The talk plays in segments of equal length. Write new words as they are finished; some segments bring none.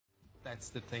That's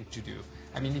the thing to do.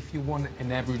 I mean, if you want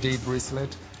an everyday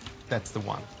bracelet, that's the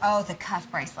one. Oh, the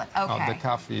cuff bracelet. Okay. Oh, the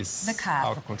cuff is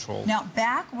out of control. Now,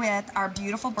 back with our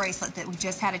beautiful bracelet that we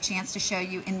just had a chance to show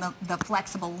you in the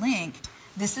flexible link.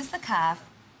 This is the cuff,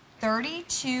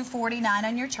 $32.49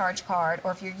 on your charge card,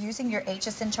 or if you're using your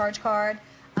HSN charge card,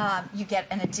 you get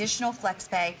an additional flex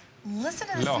pay. Listen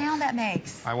to the sound that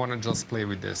makes. I want to just play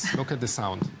with this. Look at the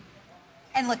sound.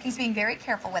 And look, he's being very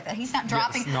careful with it. He's not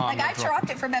dropping. Yes, no, like I dropped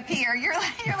it from up here. You're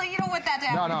like, you don't want that to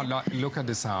happen. No, look at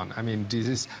the sound. I mean,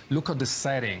 look at the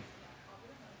setting.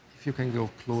 If you can go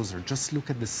closer, just look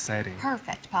at the setting.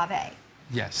 Perfect, Pave.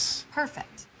 Yes.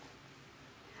 Perfect.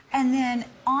 And then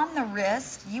on the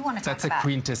wrist, you want to talk about... That's a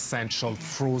quintessential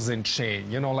frozen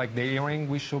chain. You know, like the earring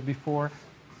we showed before?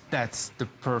 That's the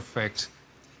perfect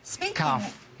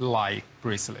cuff-like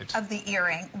bracelet. Of the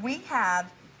earring, we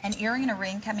have an earring and a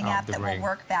ring coming up that will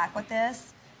work back with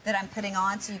this that I'm putting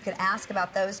on, so you can ask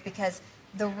about those, because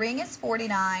the ring is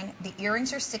 $49, the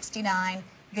earrings are $69.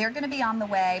 They're going to be on the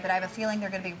way, but I have a feeling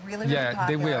they're going to be really, really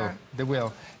popular. They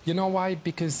will. You know why?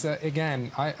 Because,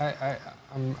 again,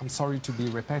 I'm sorry to be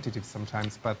repetitive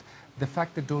sometimes, but the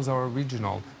fact that those are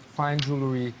original, fine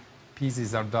jewelry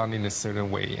pieces are done in a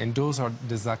certain way, and those are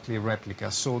exactly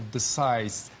replicas. So the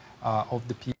size of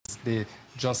the piece, the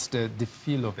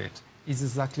feel of it, is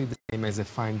exactly the same as a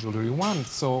fine jewelry one.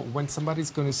 So when somebody's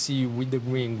going to see you with the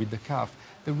ring, with the cuff,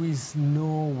 there is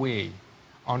no way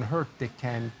on earth they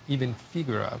can even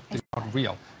figure out it's not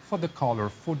real. For the color,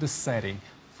 for the setting,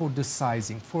 for the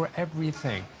sizing, for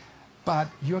everything. But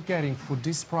you're getting, for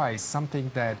this price, something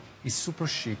that is super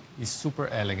chic, is super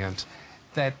elegant,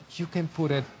 that you can put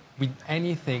it with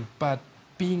anything, but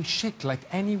being chic, like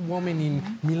any woman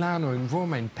in Milano, in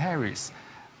Rome, in Paris.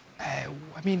 I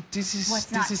mean, this is...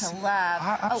 What's not to love?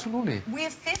 Absolutely. We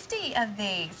have 50 of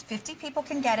these. 50 people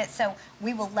can get it, so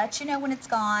we will let you know when it's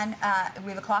gone. We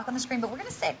have a clock on the screen, but we're going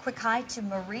to say a quick hi to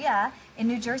Maria in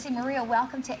New Jersey. Maria,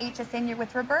 welcome to HSN. You're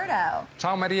with Roberto.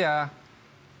 Ciao, Maria.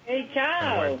 Ehi,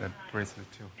 ciao.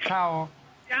 Ciao.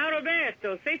 Ciao,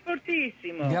 Roberto. Sei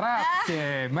fortissimo.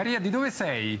 Grazie. Maria, di dove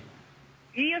sei?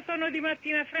 Io sono di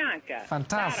Martina Franca.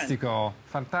 Fantastico,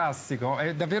 fantastico.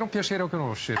 È davvero un piacere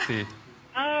conoscerti.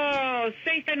 Oh,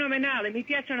 sei fenomenale. Mi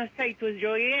piacciono assai i tuoi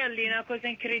gioielli, una cosa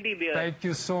incredibile. Thank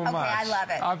you so much. Okay, I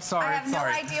love it. I'm sorry, I have no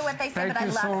idea what they said, but I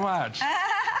love it. Thank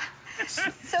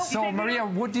you so much. So, Maria,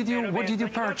 what did you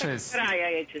purchase?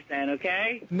 HSN,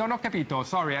 ok? Non ho capito,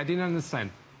 sorry, I didn't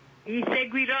understand. Ti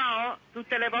seguirò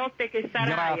tutte le volte che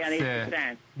sarai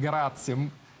all'HSN. Grazie.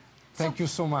 Thank you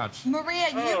so much. Maria,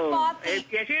 you bought the... Il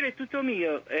piacere è tutto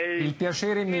mio. Il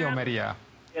piacere è mio, Maria.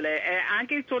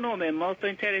 Anche il tuo nome è molto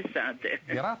interessante.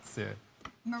 Grazie.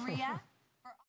 Maria?